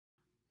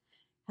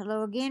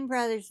Hello again,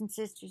 brothers and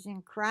sisters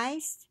in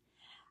Christ.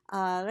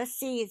 Let's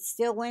see, it's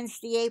still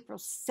Wednesday, April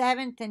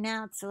 7th, and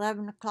now it's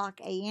 11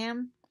 o'clock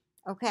a.m.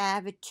 Okay, I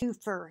have a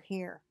twofer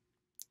here.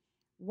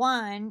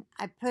 One,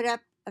 I put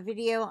up a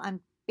video on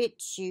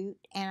Bitchute,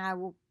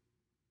 and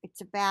it's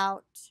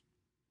about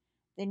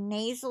the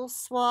nasal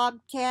swab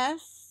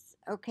test.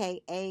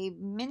 Okay, a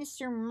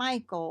Minister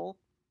Michael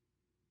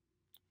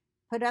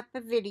put up a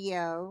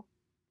video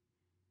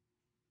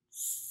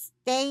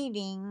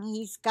stating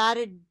he's got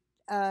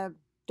a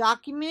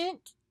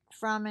document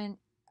from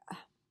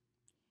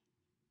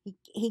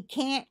he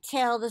can't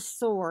tell the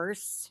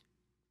source,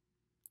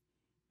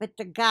 but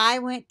the guy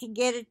went to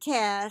get a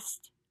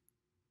test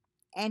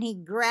and he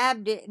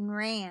grabbed it and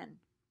ran.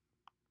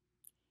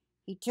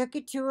 He took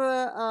it to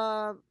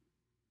I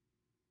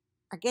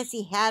guess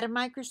he had a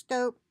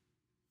microscope,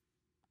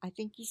 I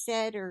think he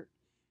said, or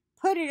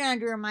put it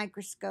under a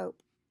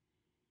microscope.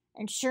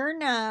 And sure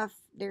enough,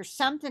 there's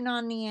something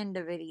on the end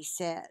of it, he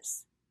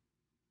says.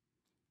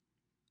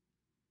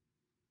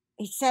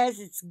 He says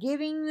it's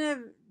giving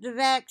the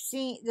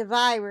vaccine, the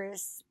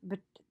virus, but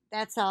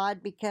that's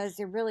odd because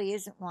there really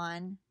isn't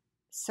one.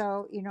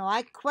 So,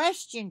 I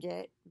questioned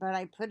it, but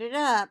I put it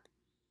up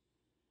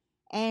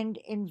and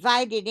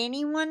invited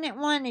anyone that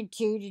wanted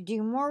to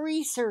do more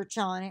research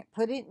on it,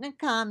 put it in the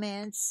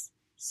comments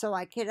so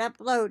I could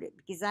upload it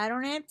because I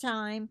don't have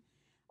time,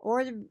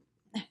 or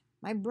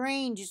my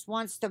brain just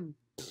wants to.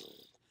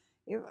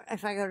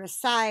 If I go to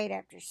site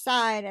after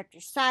site after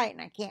site and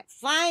I can't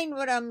find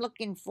what I'm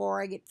looking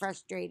for, I get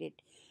frustrated.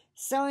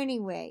 So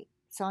anyway,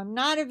 I'm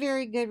not a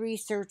very good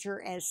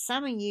researcher, as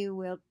some of you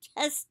will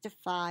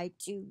testify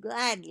to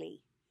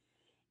gladly.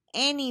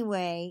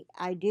 Anyway,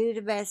 I do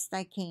the best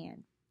I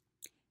can.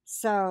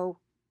 So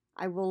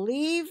I will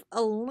leave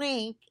a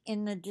link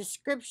in the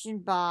description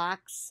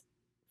box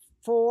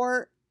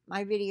for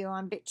my video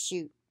on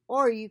Bitchute.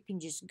 Or you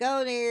can just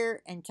go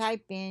there and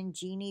type in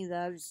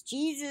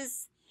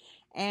JeannieLovesJesus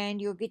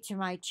and you'll get to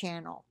my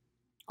channel.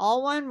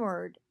 All one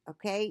word,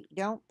 okay?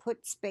 Don't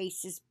put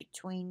spaces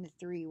between the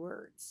three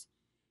words.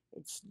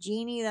 It's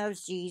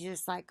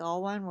JeannieLovesJesus, like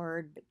all one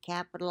word, but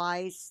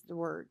capitalize the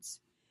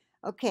words.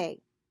 Okay,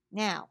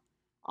 now,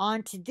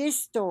 on to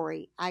this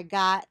story. I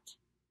got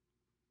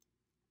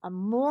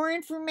more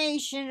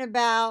information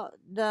about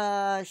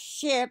the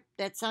ship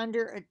that's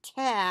under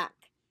attack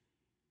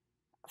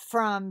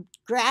from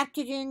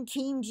Grafted and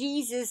Team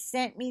Jesus.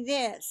 Sent me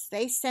this.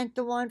 They sent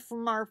the one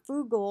from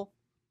Marfugal,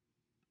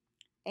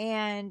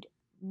 and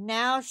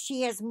now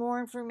she has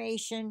more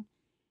information,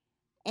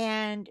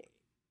 and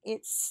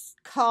it's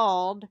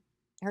called,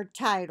 her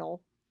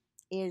title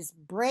is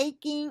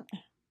Breaking.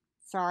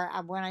 Sorry,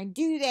 when I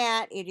do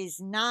that, it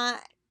is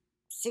not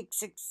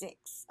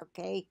 666,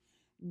 okay?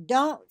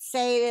 Don't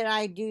say that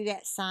I do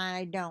that sign.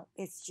 I don't.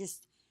 It's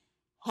just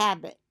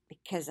habit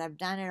because I've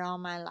done it all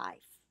my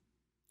life.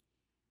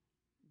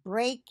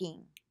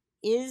 Breaking.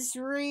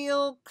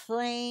 Israel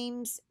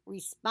claims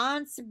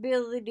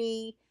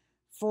responsibility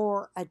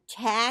for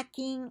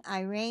attacking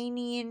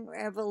Iranian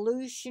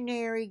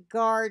Revolutionary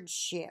Guard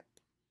ship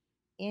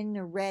in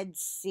the Red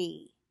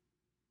Sea.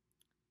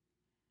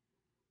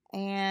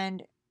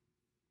 And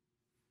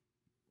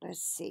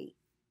let's see.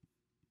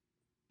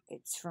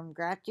 It's from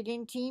Grafted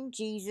in Team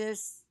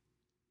Jesus,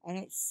 and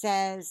it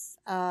says,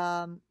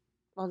 well,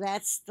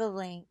 that's the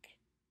link.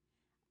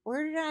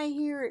 Where did I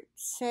hear it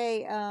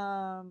say?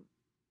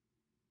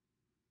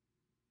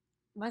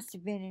 Must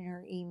have been in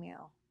her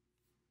email.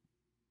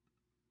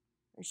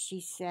 Where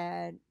she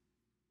said,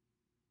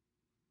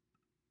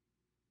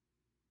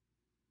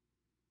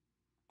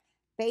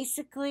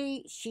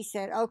 basically, she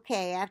said,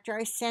 okay, after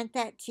I sent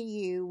that to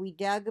you, we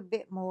dug a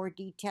bit more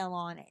detail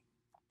on it.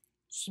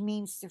 She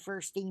means the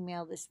first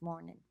email this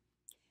morning.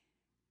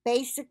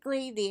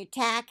 Basically, the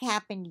attack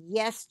happened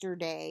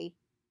yesterday,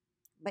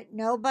 but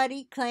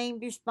nobody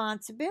claimed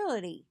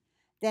responsibility.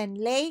 Then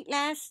late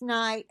last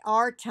night,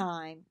 our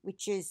time,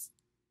 which is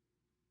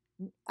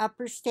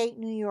upper state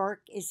New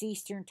York, is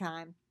Eastern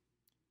time,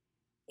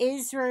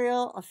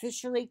 Israel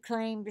officially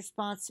claimed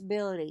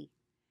responsibility.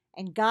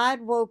 And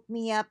God woke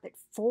me up at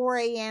 4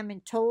 a.m.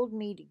 and told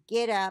me to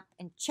get up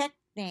and check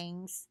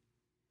things.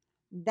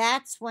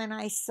 That's when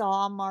I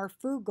saw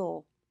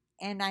Marfugal,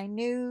 and I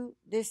knew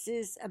this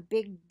is a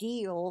big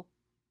deal.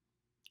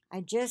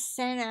 I just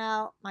sent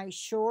out my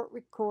short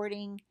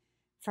recording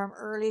from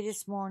early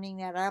this morning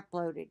that I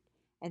uploaded,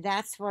 and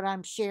that's what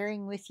I'm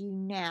sharing with you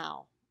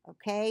now,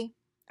 okay?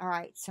 All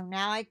right, so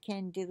now I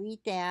can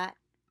delete that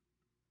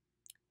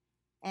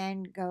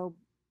and go.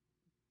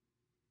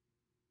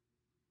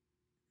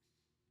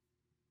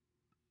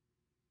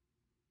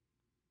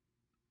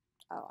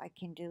 Oh, I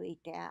can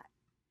delete that.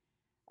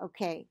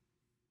 Okay.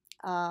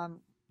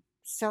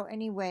 So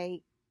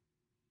anyway,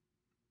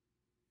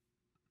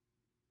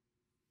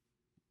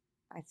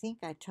 I think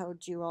I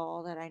told you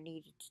all that I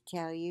needed to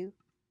tell you.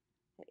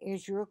 That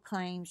Israel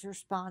claims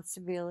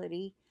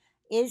responsibility.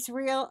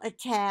 Israel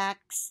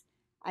attacks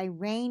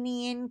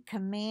Iranian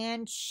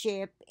command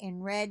ship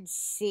in Red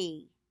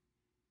Sea.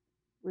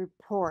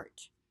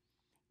 Report.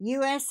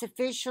 U.S.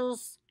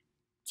 officials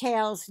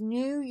tells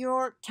New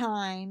York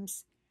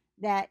Times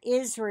that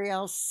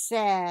Israel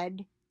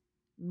said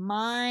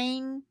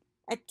mine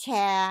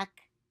attack,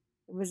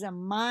 it was a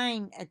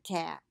mine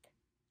attack,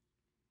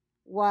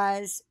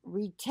 was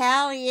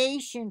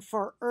retaliation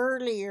for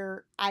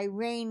earlier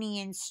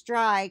Iranian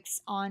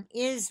strikes on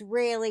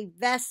Israeli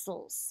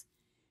vessels.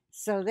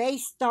 So they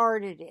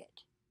started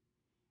it.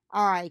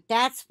 All right,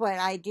 that's what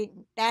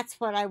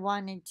I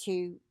wanted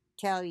to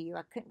tell you.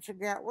 I couldn't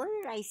figure out, where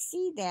did I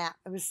see that?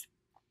 It was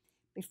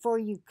before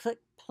you click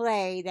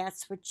play,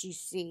 that's what you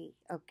see,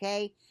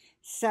 okay?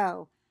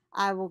 So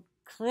I will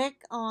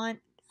click on,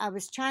 I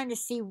was trying to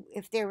see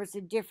if there was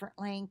a different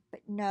link,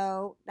 but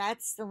no,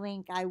 that's the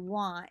link I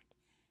want.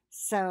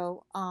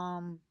 So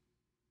I'll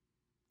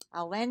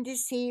end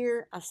this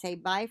here. I'll say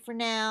bye for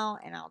now,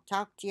 and I'll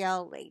talk to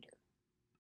y'all later.